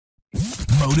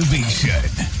motivation,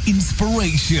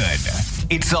 inspiration.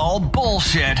 It's all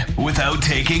bullshit without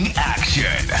taking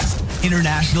action.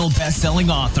 International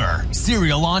best-selling author,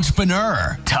 serial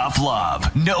entrepreneur, tough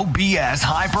love, no BS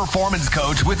high-performance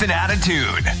coach with an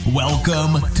attitude.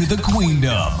 Welcome to the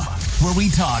Queendom, where we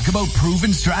talk about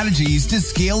proven strategies to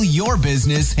scale your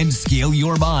business and scale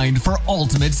your mind for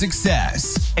ultimate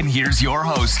success. And here's your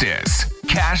hostess,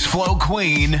 cash flow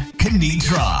queen,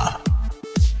 Kenitra.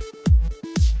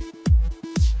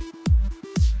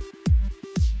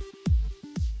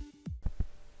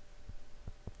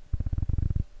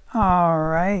 All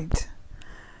right.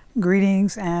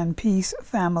 Greetings and peace,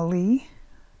 family.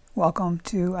 Welcome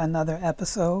to another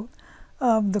episode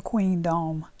of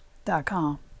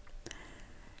thequeendom.com.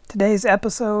 Today's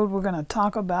episode, we're going to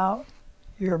talk about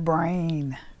your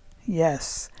brain.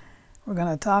 Yes, we're going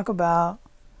to talk about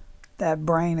that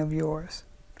brain of yours.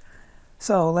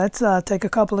 So let's take a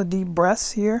couple of deep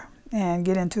breaths here and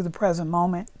get into the present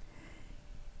moment.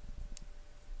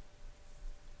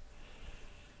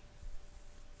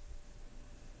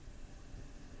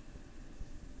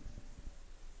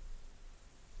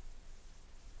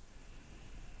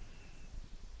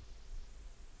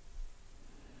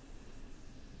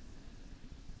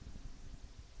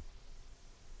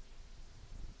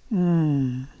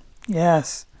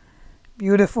 Yes.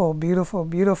 Beautiful, beautiful,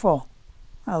 beautiful.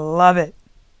 I love it.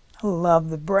 I love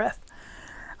the breath.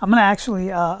 I'm going to actually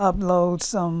upload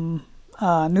some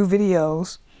new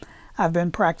videos. I've been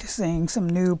practicing some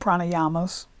new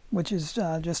pranayamas, which is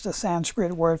just a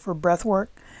Sanskrit word for breath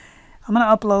work. I'm going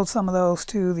to upload some of those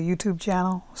to the YouTube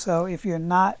channel. So if you're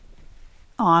not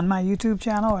on my YouTube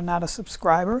channel or not a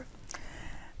subscriber,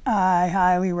 I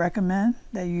highly recommend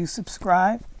that you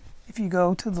subscribe. If you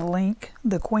go to the link,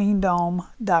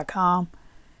 thequeendom.com,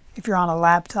 if you're on a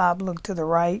laptop, look to the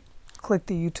right, click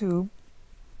the YouTube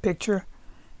picture.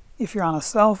 If you're on a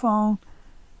cell phone,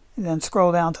 then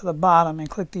scroll down to the bottom and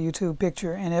click the YouTube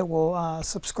picture, and it will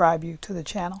subscribe you to the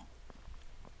channel.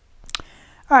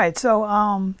 All right,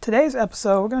 so today's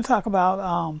episode, we're going to talk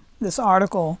about this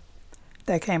article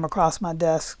that came across my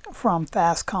desk from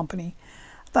Fast Company.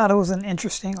 I thought it was an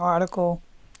interesting article.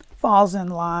 Falls in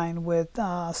line with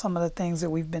some of the things that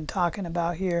we've been talking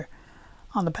about here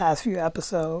on the past few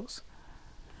episodes.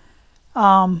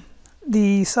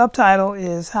 The subtitle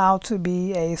is How to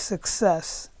Be a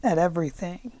Success at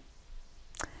Everything.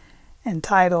 And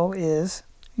title is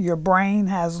Your Brain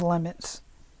Has Limits.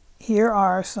 Here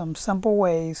are some simple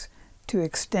ways to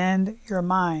extend your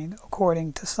mind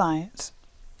according to science.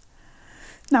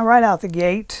 Now, right out the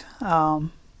gate, I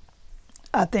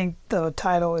think the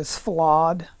title is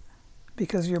flawed,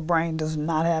 because your brain does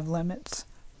not have limits.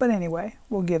 But anyway,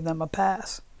 we'll give them a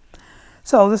pass.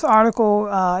 So this article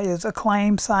is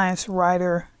acclaimed science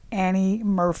writer Annie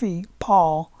Murphy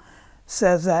Paul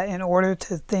says that in order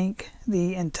to think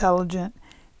the intelligent,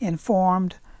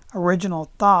 informed, original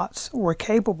thoughts we're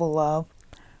capable of,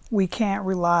 we can't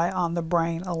rely on the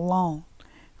brain alone.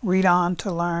 Read on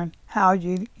to learn how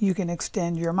you can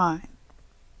extend your mind.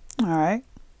 All right,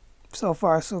 so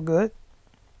far so good.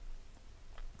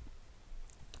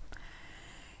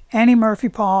 Annie Murphy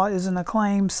Paul is an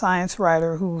acclaimed science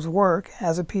writer whose work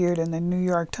has appeared in the New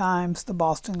York Times, the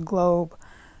Boston Globe,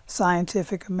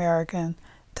 Scientific American,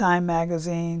 Time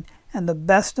Magazine, and the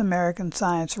Best American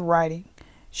Science Writing.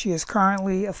 She is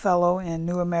currently a fellow in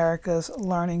New America's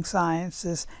Learning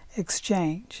Sciences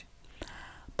Exchange.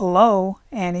 Below,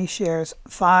 Annie shares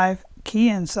 5 key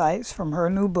insights from her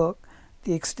new book,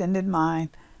 The Extended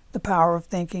Mind, The Power of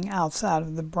Thinking Outside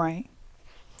of the Brain.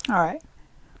 All right.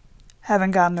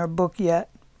 Haven't gotten her book yet,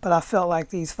 but I felt like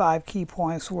these 5 key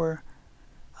points were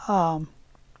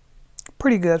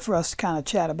pretty good for us to kind of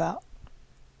chat about.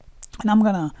 And I'm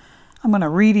gonna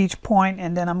read each point,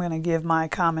 and then I'm gonna give my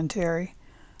commentary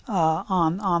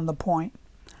on the point.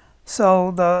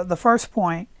 So the first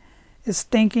point is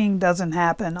thinking doesn't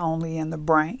happen only in the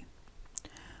brain.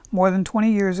 More than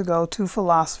 20 years ago, 2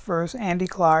 philosophers, Andy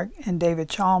Clark and David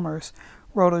Chalmers,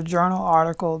 wrote a journal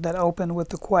article that opened with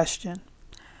the question,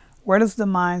 where does the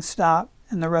mind stop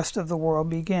and the rest of the world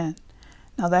begin?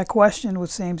 Now that question would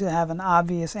seem to have an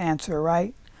obvious answer,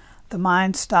 right? The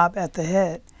mind stops at the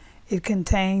head. It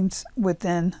contains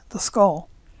within the skull.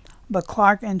 But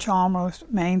Clark and Chalmers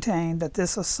maintain that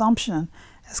this assumption,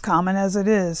 as common as it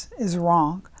is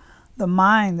wrong. The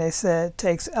mind, they said,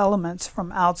 takes elements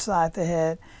from outside the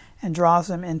head and draws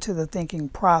them into the thinking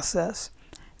process.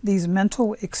 These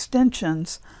mental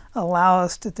extensions allow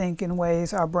us to think in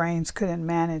ways our brains couldn't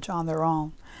manage on their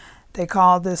own. They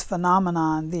call this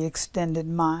phenomenon the extended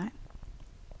mind.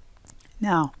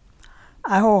 Now,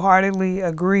 I wholeheartedly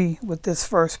agree with this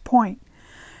first point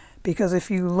Because if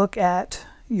you look at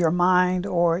your mind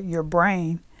or your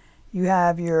brain, you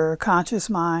have your conscious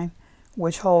mind,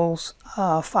 which holds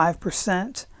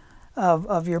 5%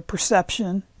 of your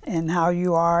perception and how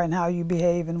you are and how you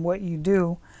behave and what you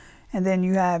do. And then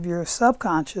you have your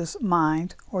subconscious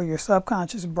mind or your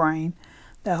subconscious brain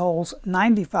that holds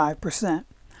 95%.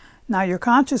 Now, your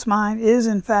conscious mind is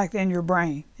in fact in your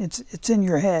brain. It's in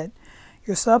your head.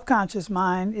 Your subconscious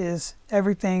mind is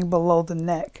everything below the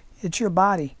neck. It's your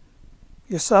body.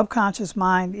 Your subconscious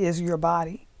mind is your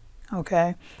body.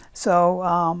 Okay? So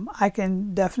I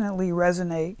can definitely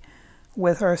resonate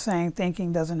with her saying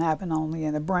thinking doesn't happen only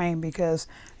in the brain, because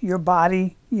your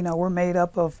body, you know, we're made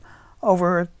up of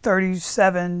over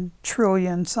 37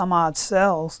 trillion some odd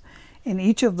cells, and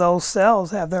each of those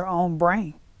cells have their own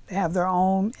brain. They have their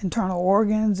own internal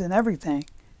organs and everything,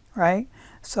 right?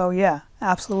 So yeah,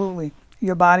 absolutely.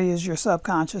 Your body is your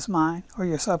subconscious mind or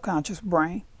your subconscious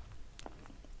brain.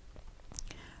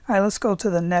 All right, let's go to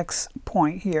the next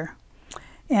point here.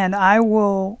 And I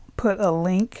will put a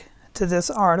link to this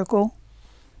article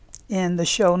in the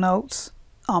show notes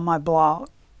on my blog,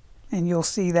 and you'll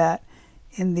see that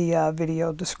in the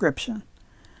video description.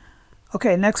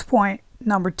 Okay, next point,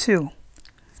 number 2.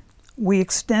 We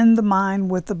extend the mind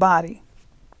with the body,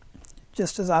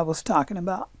 just as I was talking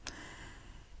about.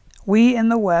 We in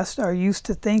the West are used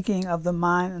to thinking of the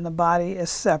mind and the body as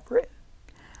separate,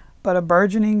 but a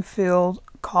burgeoning field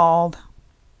called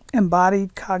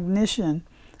embodied cognition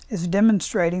is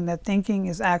demonstrating that thinking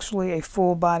is actually a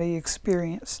full body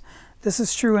experience. This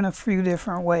is true in a few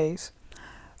different ways.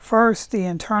 First, the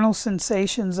internal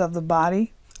sensations of the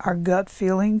body, our gut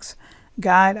feelings,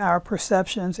 guide our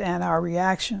perceptions and our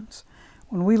reactions.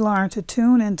 When we learn to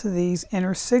tune into these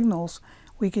inner signals,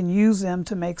 we can use them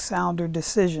to make sounder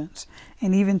decisions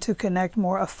and even to connect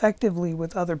more effectively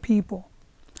with other people.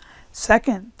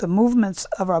 Second, the movements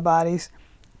of our bodies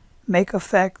may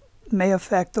affect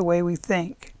the way we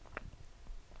think.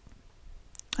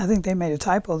 I think they made a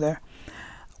typo there.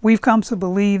 We've come to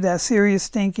believe that serious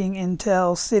thinking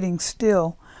entails sitting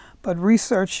still, but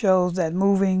research shows that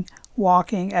moving,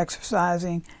 walking,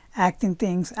 exercising, acting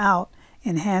things out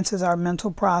enhances our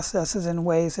mental processes in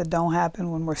ways that don't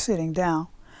happen when we're sitting down.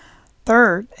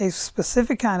 Third, a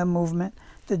specific kind of movement,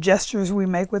 the gestures we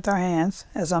make with our hands,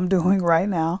 as I'm doing right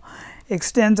now,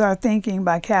 extends our thinking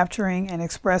by capturing and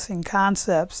expressing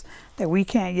concepts that we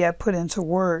can't yet put into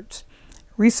words.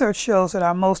 Research shows that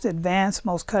our most advanced,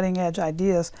 most cutting-edge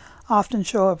ideas often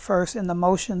show up first in the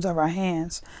motions of our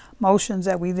hands, motions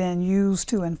that we then use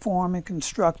to inform and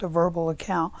construct a verbal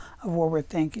account of what we're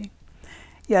thinking.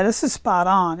 Yeah, this is spot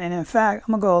on. And in fact,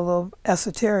 I'm going to go a little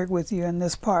esoteric with you in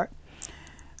this part,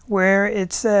 where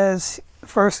it says,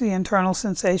 first, the internal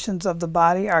sensations of the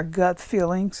body, our gut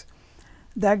feelings.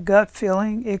 That gut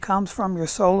feeling, it comes from your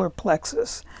solar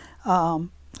plexus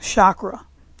chakra.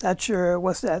 That's your,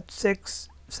 what's that, 6,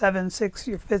 7, 6,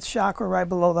 your 5th chakra right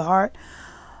below the heart.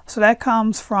 So that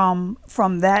comes from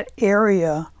that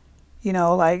area, you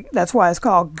know, like that's why it's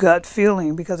called gut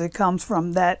feeling, because it comes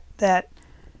from that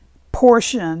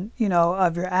portion, you know,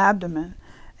 of your abdomen.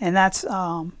 And that's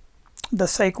the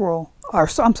sacral, or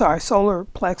I'm sorry, solar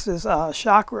plexus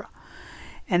chakra.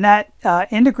 And that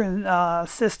endocrine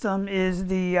system is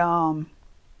the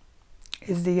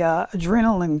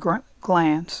adrenaline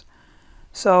glands.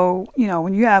 So, you know,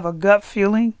 when you have a gut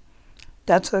feeling,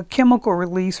 that's a chemical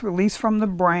release from the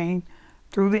brain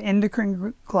through the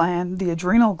endocrine gland, the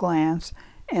adrenal glands,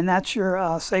 and that's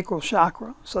your sacral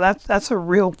chakra. So that's a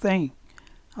real thing,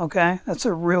 okay? That's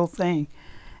a real thing.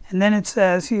 And then it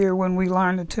says here, when we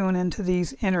learn to tune into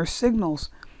these inner signals,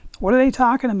 what are they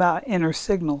talking about, inner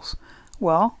signals?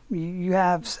 Well, you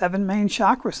have 7 main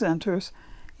chakra centers.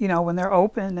 You know, when they're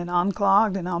open and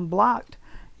unclogged and unblocked,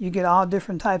 you get all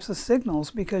different types of signals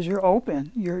because you're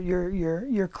open,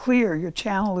 you're clear, your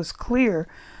channel is clear,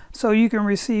 so you can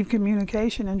receive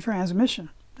communication and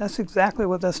transmission. That's exactly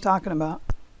what that's talking about.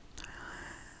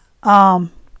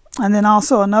 And then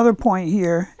also another point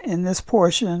here in this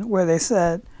portion where they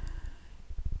said,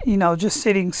 you know, just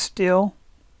sitting still.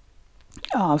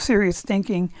 Serious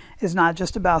thinking is not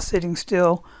just about sitting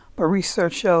still, but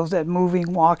research shows that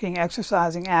moving, walking,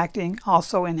 exercising, acting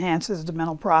also enhances the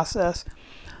mental process.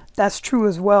 That's true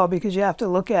as well, because you have to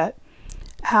look at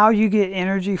how you get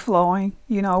energy flowing.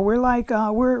 You know, we're like,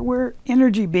 we're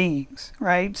energy beings,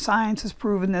 right? Science has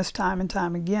proven this time and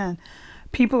time again.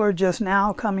 People are just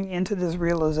now coming into this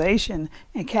realization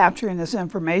and capturing this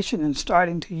information and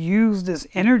starting to use this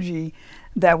energy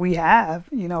that we have.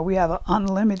 You know, we have an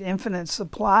unlimited, infinite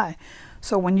supply.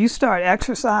 So when you start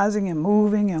exercising and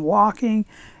moving and walking,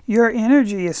 your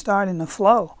energy is starting to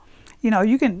flow.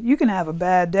 You can have a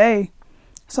bad day.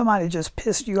 Somebody just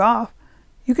pissed you off.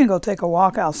 You can go take a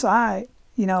walk outside,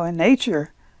 in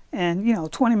nature,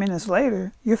 and 20 minutes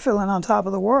later you're feeling on top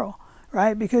of the world,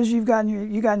 right? Because you've gotten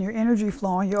your energy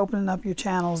flowing, you're opening up your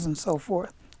channels and so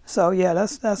forth. So yeah,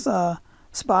 that's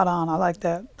spot on. I like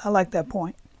that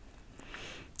point.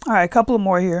 All right, a couple of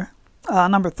more here.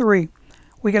 Number 3,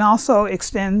 we can also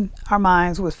extend our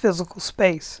minds with physical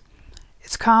space.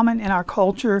 It's common in our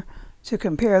culture to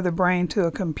compare the brain to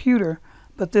a computer,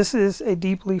 but this is a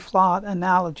deeply flawed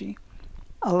analogy.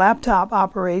 A laptop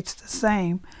operates the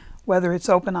same whether it's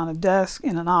open on a desk,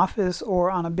 in an office, or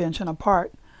on a bench in a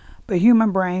park. But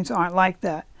human brains aren't like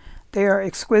that. They are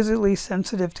exquisitely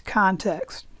sensitive to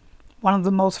context. One of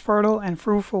the most fertile and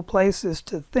fruitful places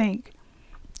to think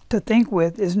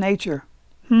with is nature.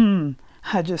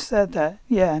 I just said that.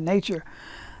 Yeah, nature.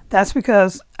 That's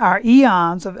because our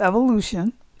eons of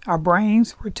evolution, our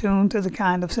brains were tuned to the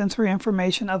kind of sensory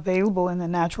information available in the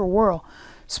natural world.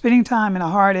 Spending time in a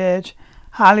hard-edged,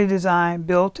 highly designed,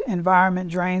 built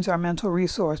environment drains our mental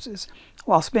resources,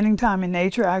 while spending time in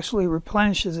nature actually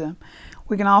replenishes them.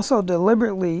 We can also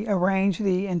deliberately arrange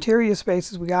the interior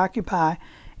spaces we occupy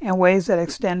in ways that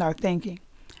extend our thinking.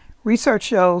 Research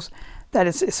shows that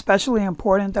it's especially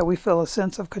important that we feel a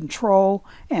sense of control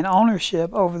and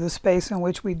ownership over the space in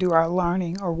which we do our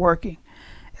learning or working.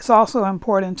 It's also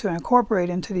important to incorporate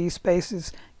into these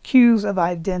spaces cues of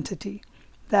identity.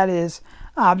 That is,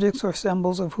 objects or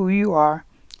symbols of who you are,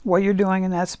 what you're doing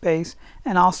in that space,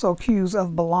 and also cues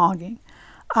of belonging.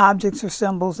 Objects or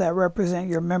symbols that represent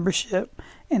your membership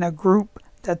in a group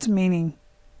that's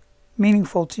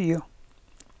meaningful to you.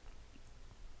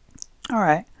 All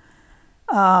right.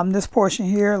 This portion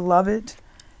here, love it.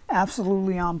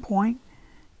 Absolutely on point.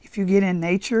 If you get in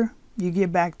nature, you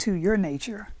get back to your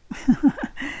nature.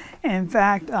 In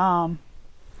fact, I'm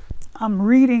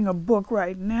reading a book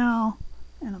right now,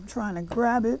 and I'm trying to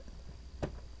grab it.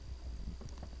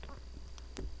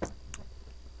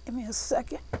 Give me a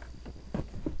second.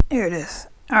 Here it is.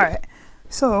 All right.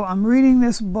 So I'm reading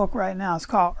this book right now. It's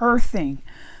called Earthing,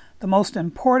 the most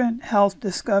important health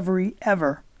discovery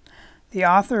ever. The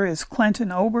author is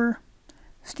Clinton Ober,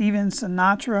 Steven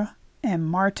Sinatra, and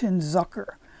Martin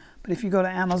Zucker. But if you go to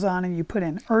Amazon and you put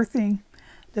in Earthing,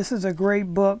 this is a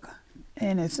great book,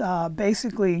 and it's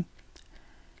basically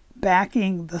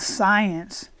backing the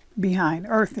science behind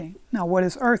earthing. Now, what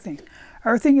is earthing?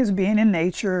 Earthing is being in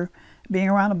nature, being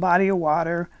around a body of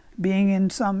water, being in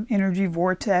some energy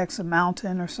vortex, a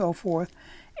mountain or so forth,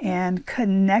 and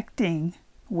connecting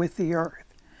with the earth.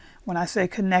 When I say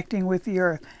connecting with the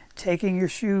earth, taking your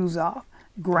shoes off,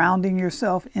 grounding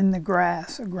yourself in the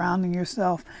grass, or grounding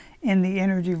yourself in the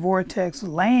energy vortex,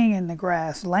 laying in the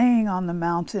grass, laying on the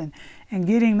mountain, and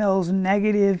getting those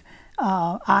negative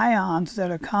ions that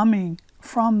are coming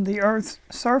from the earth's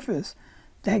surface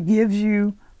that gives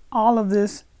you all of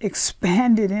this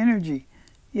expanded energy.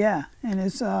 Yeah, and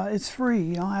it's free.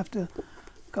 You don't have to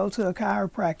go to a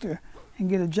chiropractor and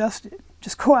get adjusted.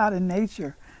 Just go out in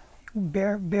nature,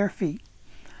 bare feet.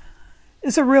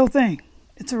 It's a real thing.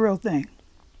 It's a real thing.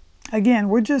 Again,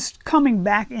 we're just coming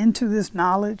back into this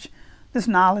knowledge. This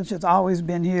knowledge has always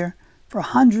been here for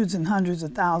hundreds and hundreds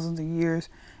of thousands of years.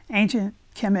 Ancient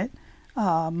Kemet,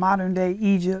 modern day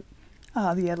Egypt,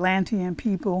 the Atlantean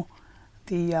people,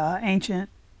 the ancient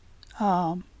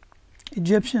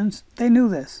Egyptians, they knew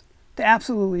this. They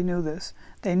absolutely knew this.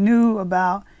 They knew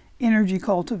about energy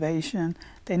cultivation.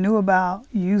 They knew about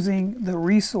using the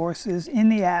resources in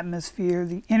the atmosphere,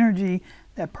 the energy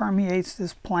that permeates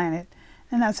this planet.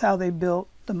 And that's how they built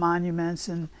the monuments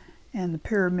and the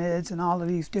pyramids and all of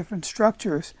these different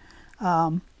structures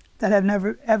that have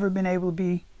never ever been able to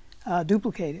be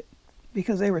duplicated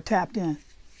because they were tapped in.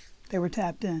 They were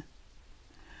tapped in.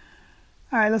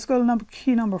 All right, let's go to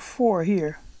key number 4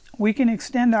 here. We can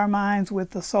extend our minds with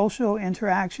the social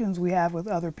interactions we have with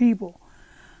other people.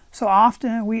 So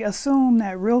often we assume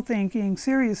that real thinking,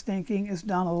 serious thinking is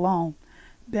done alone,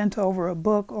 bent over a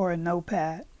book or a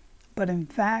notepad. But in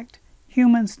fact,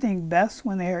 humans think best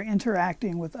when they are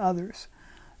interacting with others.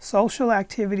 Social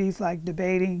activities like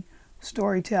debating,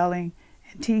 storytelling,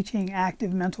 and teaching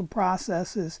active mental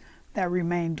processes that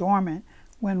remain dormant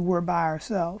when we're by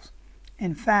ourselves.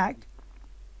 In fact,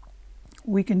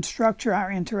 we can structure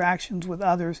our interactions with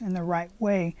others in the right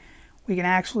way. We can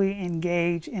actually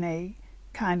engage in a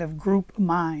kind of group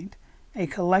mind, a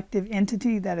collective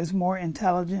entity that is more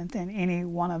intelligent than any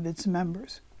one of its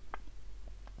members.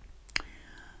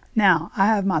 Now, I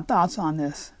have my thoughts on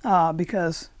this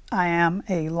because I am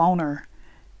a loner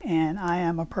and I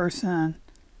am a person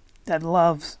that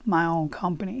loves my own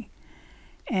company.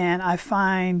 And I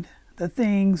find the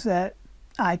things that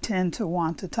I tend to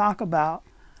want to talk about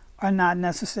are not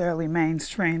necessarily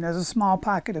mainstream. There's a small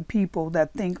pocket of people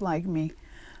that think like me.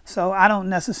 So I don't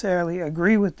necessarily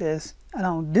agree with this. I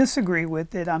don't disagree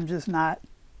with it.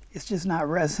 It's just not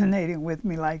resonating with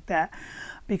me like that.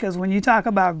 Because when you talk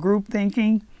about group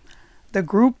thinking, the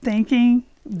group thinking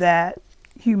that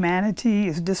humanity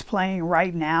is displaying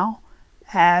right now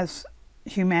has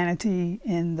humanity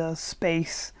in the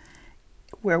space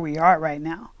where we are right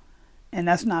now. And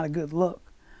that's not a good look.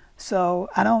 So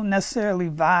I don't necessarily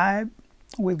vibe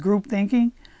with group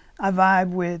thinking. I vibe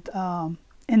with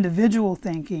individual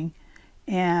thinking,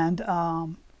 and I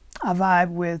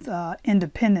vibe with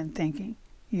independent thinking,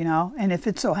 you know. And if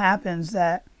it so happens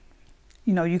that,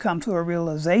 you know, you come to a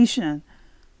realization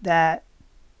that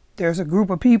there's a group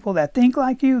of people that think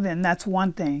like you, then that's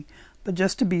one thing. But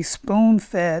just to be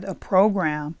spoon-fed a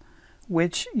program,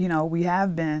 which, you know, we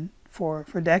have been for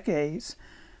decades,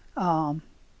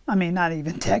 I mean, not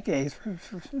even decades,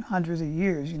 for hundreds of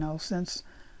years, you know, since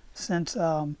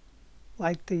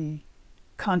like the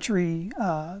country,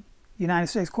 United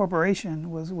States Corporation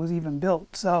was even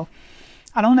built. So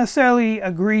I don't necessarily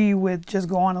agree with just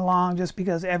going along just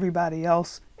because everybody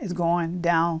else is going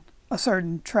down a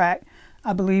certain track.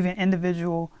 I believe in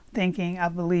individual thinking. I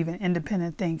believe in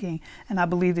independent thinking. And I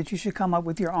believe that you should come up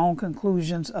with your own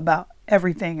conclusions about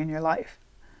everything in your life.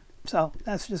 So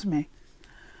that's just me.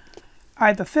 All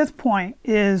right, the fifth point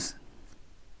is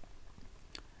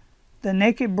the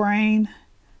naked brain,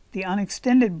 the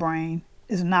unextended brain,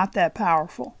 is not that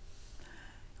powerful.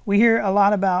 We hear a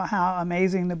lot about how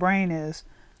amazing the brain is,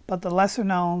 but the lesser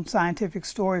known scientific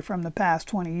story from the past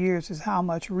 20 years is how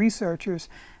much researchers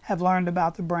have learned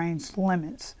about the brain's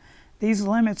limits. These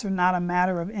limits are not a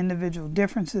matter of individual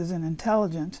differences in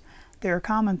intelligence. They are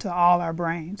common to all our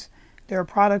brains. They're a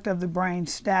product of the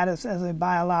brain's status as a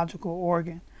biological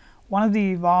organ. One of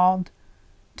the evolved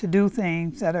to do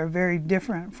things that are very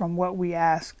different from what we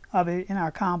ask of it in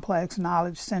our complex,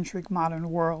 knowledge-centric modern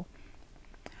world.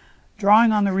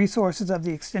 Drawing on the resources of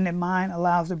the extended mind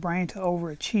allows the brain to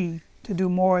overachieve, to do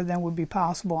more than would be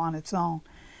possible on its own.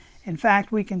 In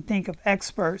fact, we can think of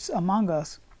experts among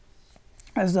us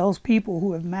as those people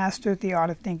who have mastered the art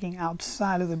of thinking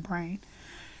outside of the brain.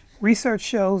 Research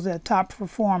shows that top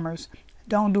performers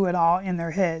don't do it all in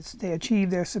their heads. They achieve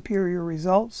their superior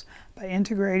results by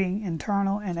integrating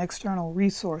internal and external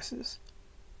resources.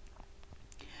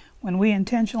 When we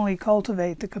intentionally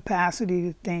cultivate the capacity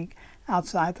to think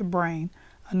outside the brain,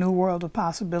 a new world of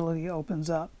possibility opens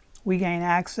up. We gain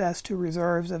access to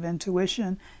reserves of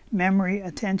intuition, memory,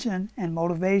 attention, and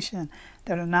motivation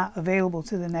that are not available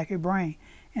to the naked brain.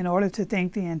 In order to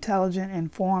think the intelligent,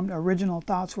 informed, original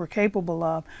thoughts we're capable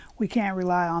of, we can't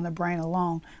rely on the brain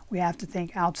alone. We have to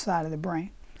think outside of the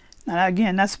brain. Now,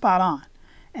 again, that's spot on.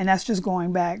 And that's just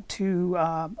going back to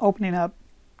opening up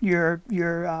your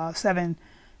 7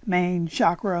 main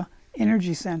chakra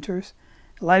energy centers,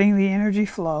 letting the energy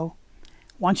flow.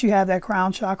 Once you have that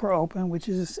crown chakra open, which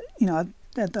is, you know,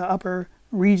 at the upper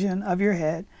region of your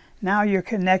head, now you're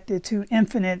connected to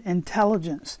infinite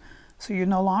intelligence. So you're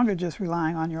no longer just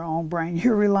relying on your own brain.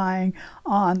 You're relying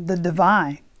on the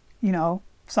divine, you know,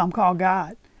 some call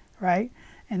God, right?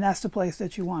 And that's the place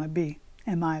that you want to be,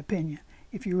 in my opinion,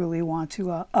 if you really want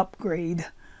to upgrade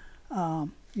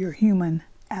your human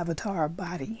avatar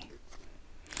body.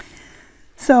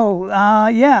 So,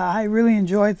 yeah, I really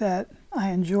enjoyed that.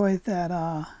 I enjoyed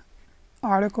that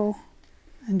article.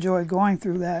 Enjoyed going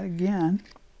through that again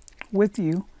with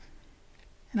you.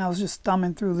 And I was just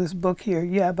thumbing through this book here.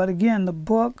 Yeah, but again, the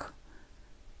book,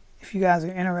 if you guys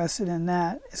are interested in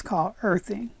that, it's called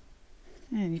Earthing.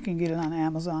 And you can get it on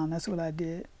Amazon. That's what I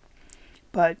did.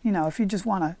 But, you know, if you just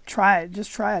want to try it,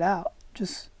 just try it out.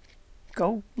 Just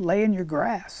go lay in your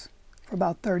grass for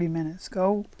about 30 minutes.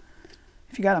 Go,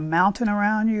 if you got a mountain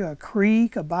around you, a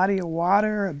creek, a body of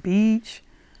water, a beach,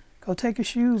 go take your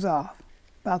shoes off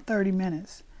about 30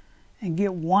 minutes and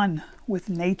get one with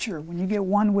nature. When you get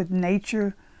one with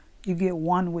nature, you get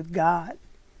one with God.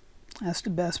 That's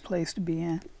the best place to be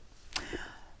in.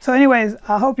 So anyways,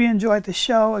 I hope you enjoyed the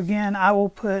show. Again, I will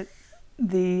put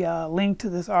the link to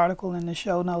this article in the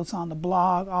show notes on the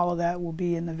blog. All of that will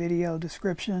be in the video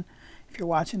description if you're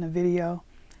watching the video.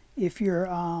 If you're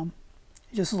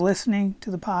just listening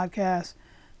to the podcast,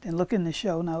 then look in the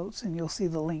show notes and you'll see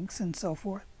the links and so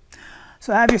forth.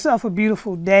 So have yourself a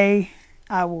beautiful day.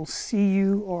 I will see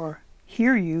you or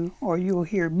hear you, or you will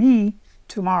hear me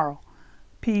tomorrow.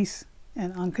 Peace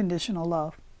and unconditional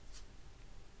love.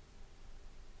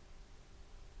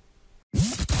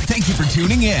 Thank you for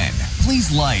tuning in.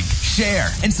 Please like, share, share,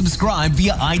 and subscribe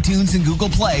via iTunes and Google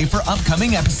Play for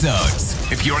upcoming episodes.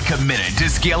 If you're committed to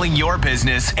scaling your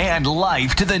business and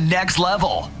life to the next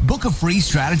level, book a free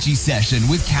strategy session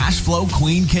with Cashflow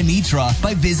Queen Kenitra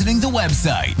by visiting the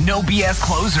website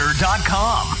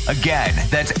nobscloser.com. Again,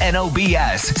 that's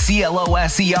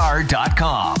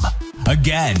nobscloser.com.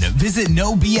 Again, visit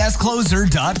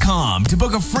nobscloser.com to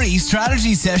book a free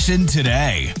strategy session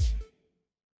today.